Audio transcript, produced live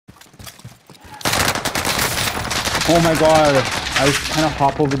Oh my god, I was trying to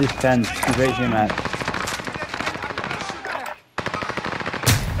hop over this fence. He's right here, Matt.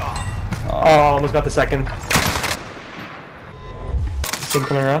 Oh, almost got the second. Thing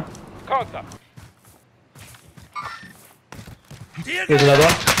coming around. Here's another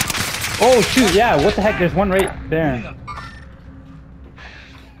one. Oh shoot, yeah, what the heck, there's one right there.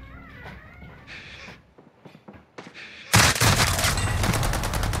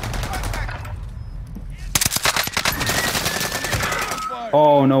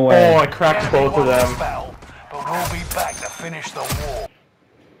 Oh, no way. Oh, I cracked both of them. But we'll be back to finish the war.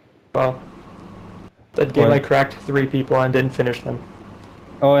 Well, that game What? I cracked 3 people and didn't finish them.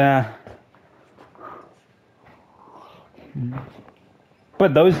 Oh yeah.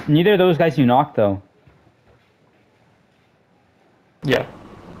 But neither of those guys you knocked though. Yeah.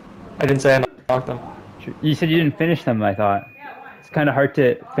 I didn't say I knocked them. You said you didn't finish them, I thought. It's kind of hard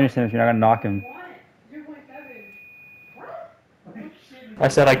to finish them if you're not gonna knock them. I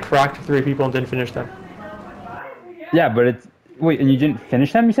said I cracked 3 people and didn't finish them. Yeah, but it's... Wait, and you didn't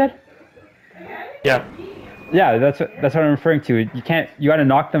finish them, you said? Yeah. Yeah, that's what I'm referring to. You gotta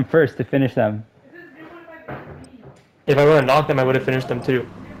knock them first to finish them. If I would have knocked them, I would have finished them too.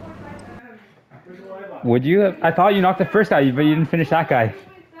 Would you? I thought you knocked the first guy, but you didn't finish that guy.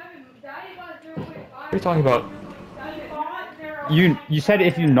 What are you talking about? You said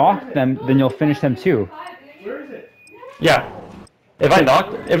if you knock them, then you'll finish them too. Yeah. If I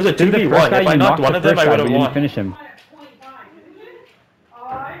knocked, it was a Didn't the 2v1. first guy If I you knocked knocked one the of them, first I guy, would but have you didn't won. finish him.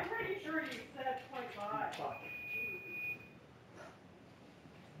 I'm pretty sure you said 0.5.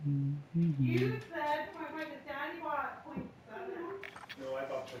 You said 0.5, the daddy bought 0.7. No, I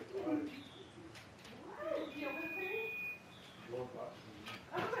thought 0.5.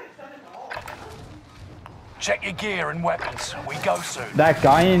 Check your gear and weapons. We go soon. That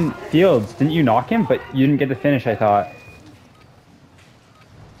guy in Fields, didn't you knock him? But you didn't get the finish, I thought.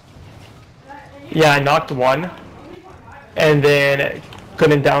 Yeah, I knocked one. And then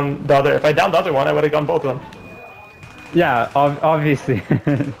couldn't down the other. If I downed the other one, I would have gone both of them. Yeah, obviously.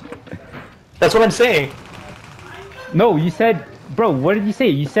 That's what I'm saying. No, you said... Bro, what did you say?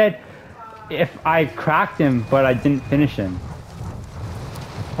 You said if I cracked him, but I didn't finish him.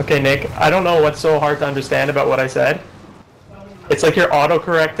 Okay, Nick, I don't know what's so hard to understand about what I said. It's like you're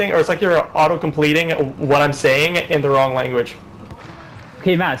auto-correcting, or it's like you're auto-completing what I'm saying in the wrong language.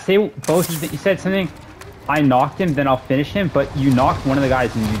 Okay, Matt, say both. You said something, I knocked him, then I'll finish him, but you knocked one of the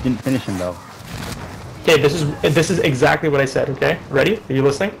guys and you didn't finish him, though. Okay, this is exactly what I said, okay? Ready? Are you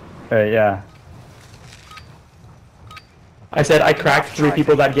listening? Yeah. I said I cracked 3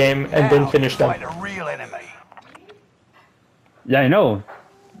 people that game and didn't finish them. Fight a real enemy. Yeah, I know.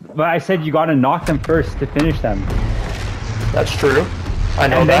 But I said you gotta knock them first to finish them. That's true. I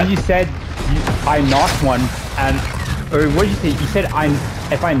know And that. then you said, I knocked one, and... Or what did you say? You said,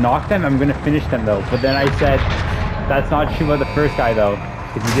 if I knock them, I'm gonna finish them, though. But then I said, that's not true about the first guy, though.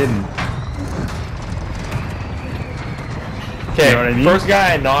 Because you didn't. Okay, You know what I mean? first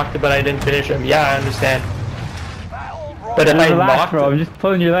guy I knocked, but I didn't finish him. Yeah, I understand. But if I Relax, knocked... bro. I'm just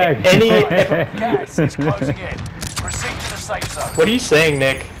pulling your leg. Gas is closing in. Proceed to the safe zone. What are you saying,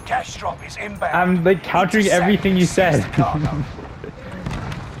 Nick? Cash drop is inbound. I'm like countering everything you said.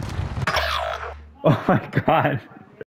 Oh my god.